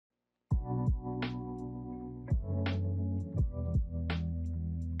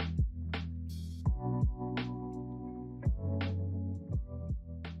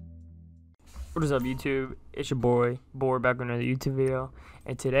What is up, YouTube? It's your boy back with another YouTube video,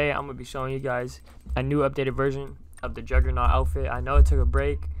 and today I'm gonna be showing you guys a new updated version of the Juggernaut outfit. I know it took a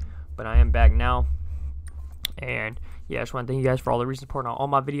break, but I am back now. And yeah, I just want to thank you guys for all the recent support on all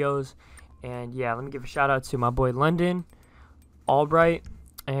my videos. And yeah, let me give a shout out to my boy London Albright,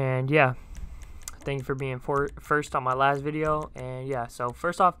 and yeah, thank you for being first on my last video. And yeah, so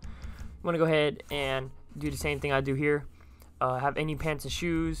first off, I'm gonna go ahead and do the same thing I do here. Have any pants and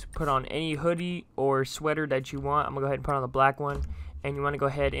shoes, put on any hoodie or sweater that you want. I'm gonna go ahead and put on the black one, and you want to go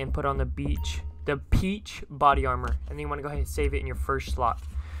ahead and put on the peach body armor, and then you want to go ahead and save it in your first slot.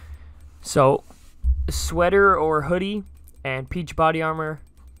 So sweater or hoodie and peach body armor,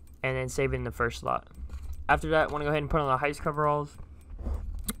 and then save it in the first slot. After that, I want to go ahead and put on the heist coveralls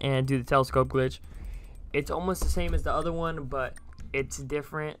and do the telescope glitch. It's almost the same as the other one, but it's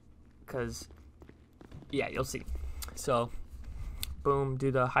different because yeah, you'll see. So boom, do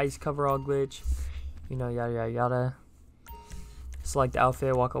the heist coverall glitch, you know, yada yada yada. Select the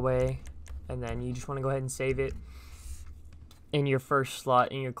outfit, walk away, and then you just want to go ahead and save it in your first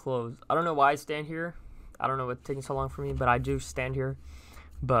slot in your clothes. I don't know why I stand here. I don't know what's taking so long for me, but I do stand here.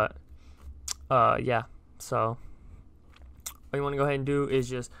 But yeah, so what you want to go ahead and do is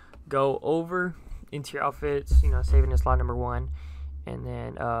just go over into your outfits, you know, saving in slot number 1. And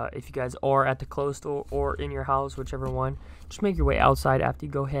then if you guys are at the clothes store or in your house, whichever one, just make your way outside after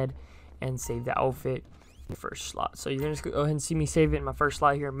you go ahead and save the outfit in the first slot. So you're going to go ahead and see me save it in my first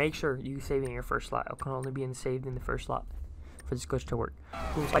slot here. Make sure you save it in your first slot. It can only be saved in the first slot for this glitch to work.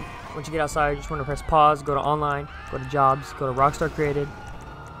 Once you get outside, you just want to press pause, go to online, go to jobs, go to Rockstar Created,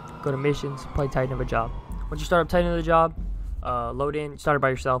 go to missions, play Titan of a job. Once you start up Titan of the job, load in, start it by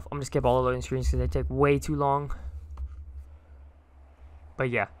yourself. I'm going to skip all the loading screens because they take way too long. But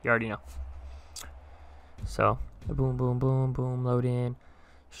yeah, you already know. So boom, boom, boom, boom, load in,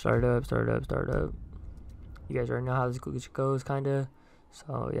 start up. You guys already know how this glitch goes, kinda.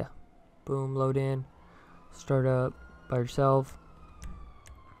 So yeah, boom, load in, start up by yourself.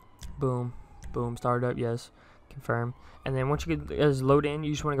 Boom, boom, start up, yes, confirm. And then once you get as load in,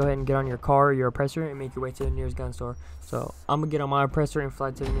 you just want to go ahead and get on your car or your oppressor and make your way to the nearest gun store. So I'm gonna get on my oppressor and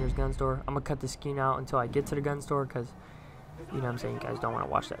fly to the nearest gun store. I'm gonna cut the screen out until I get to the gun store because, you know what I'm saying, you guys don't want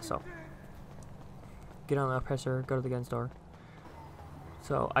to watch that. So get on the oppressor, go to the gun store.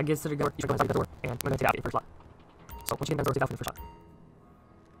 So I get to the gun store, and I'm going to take out the first slot. So once you get to the gun store, take out the first slot.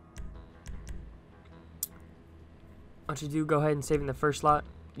 Once you do go ahead and save in the first slot,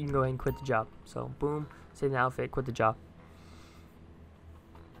 you can go ahead and quit the job. So boom, save the outfit, quit the job.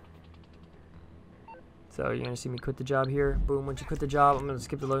 So you're going to see me quit the job here. Boom, once you quit the job, I'm going to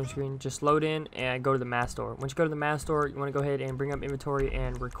skip the loading screen. Just load in and go to the mask store. Once you go to the mask store, you want to go ahead and bring up inventory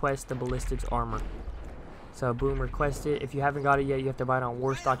and request the ballistics armor. So boom, request it. If you haven't got it yet, you have to buy it on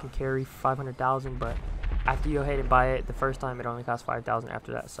War Stock and Carry for 500,000. But after you go ahead and buy it the first time, it only costs 5,000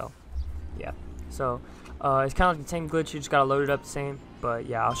 after that. So yeah. So it's kind of like the same glitch. You just got to load it up the same. But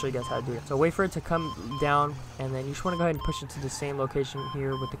yeah, I'll show you guys how to do it. So wait for it to come down, and then you just want to go ahead and push it to the same location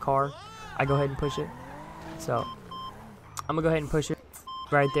here with the car. I go ahead and push it. So I'm gonna go ahead and push it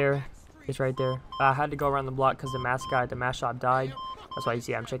right there. It's right there. I had to go around the block because the mask guy at the mask shop died. That's why you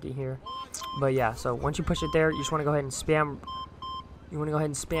see I'm checking here. But yeah, so once you push it there, you just want to go ahead and spam. You want to go ahead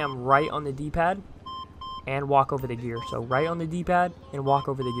and spam right on the D-pad and walk over the gear. So right on the D-pad and walk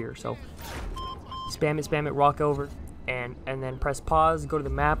over the gear. So spam it, walk over, and then press pause, go to the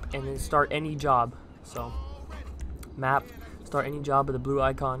map, and then start any job. So map, start any job with the blue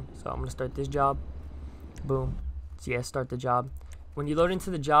icon. So I'm gonna start this job. Boom. So yeah, start the job. When you load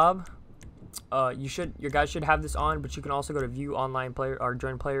into the job, your guys should have this on, but you can also go to view online player or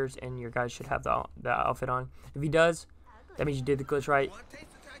join players, and your guys should have the outfit on. If he does, that means you did the glitch right.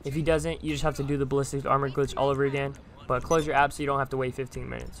 If he doesn't, you just have to do the ballistic armor glitch all over again. But close your app so you don't have to wait 15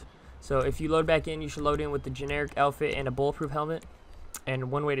 minutes. So if you load back in, you should load in with the generic outfit and a bulletproof helmet.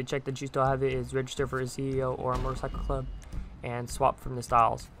 And one way to check that you still have it is register for a CEO or a motorcycle club and swap from the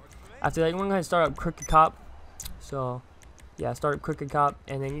styles. After that, you want to go ahead and start up Crooked Cop. So yeah, start up Crooked Cop,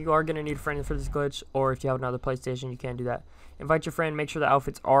 and then you are going to need a friend for this glitch, or if you have another PlayStation, you can do that. Invite your friend, make sure the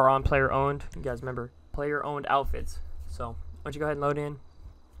outfits are on player owned. You guys remember, player owned outfits. So once you go ahead and load in,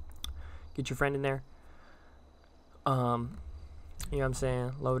 get your friend in there. You know what I'm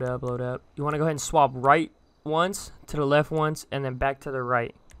saying? Load up, load up. You want to go ahead and swap right once, to the left once, and then back to the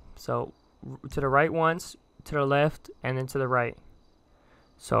right. So to the right once, to the left, and then to the right.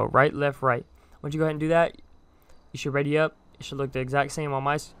 So right, left, right. Once you go ahead and do that, you should ready up. It should look the exact same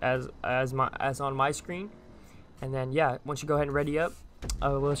on as on my screen. And then yeah, once you go ahead and ready up,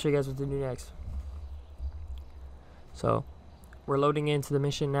 we'll show you guys what to do next. So we're loading into the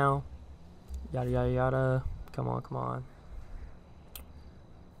mission now. Yada yada yada. Come on, come on.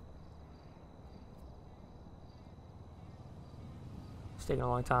 It's taking a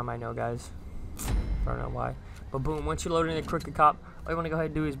long time, I know, guys. I don't know why. But boom, once you load in the Crooked Cop, all you want to go ahead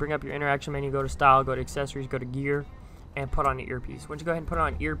and do is bring up your interaction menu, go to style, go to accessories, go to gear, and put on the earpiece. Once you go ahead and put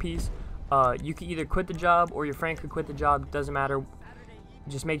on earpiece, you can either quit the job or your friend could quit the job. Doesn't matter.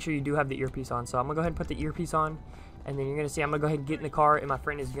 Just make sure you do have the earpiece on. So I'm gonna go ahead and put the earpiece on, and then you're gonna see I'm gonna go ahead and get in the car, and my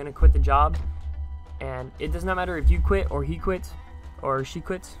friend is gonna quit the job. And it does not matter if you quit or he quits or she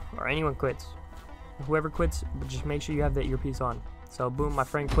quits or anyone quits. Whoever quits, but just make sure you have the earpiece on. So boom, my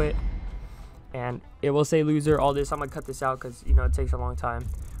friend quit, and it will say loser. All this, I'm gonna cut this out because you know it takes a long time.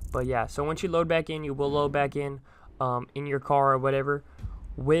 But yeah, so once you load back in, you will load back in your car or whatever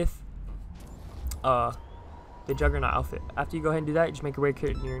with the Juggernaut outfit. After you go ahead and do that, you just make your way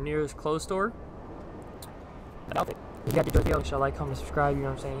to your nearest clothes store. The outfit. If you got the video, make sure to like, comment, subscribe. You know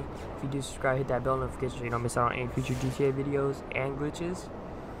what I'm saying? If you do subscribe, hit that bell notification so you don't miss out on any future GTA videos and glitches.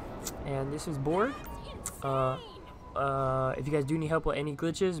 And this is Bored. If you guys do need help with any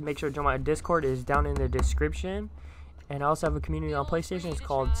glitches, make sure to join my Discord. It is down in the description. And I also have a community on PlayStation. It's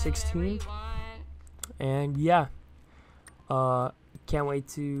called 16. And yeah, can't wait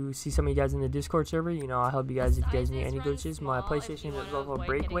to see some of you guys in the Discord server. You know, I'll help you guys if you guys need any glitches. My PlayStation is level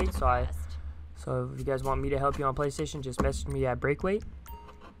breakweight, so if you guys want me to help you on PlayStation, just message me at breakweight.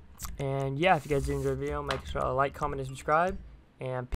 And yeah, if you guys did enjoy the video, make sure to like, comment, and subscribe. And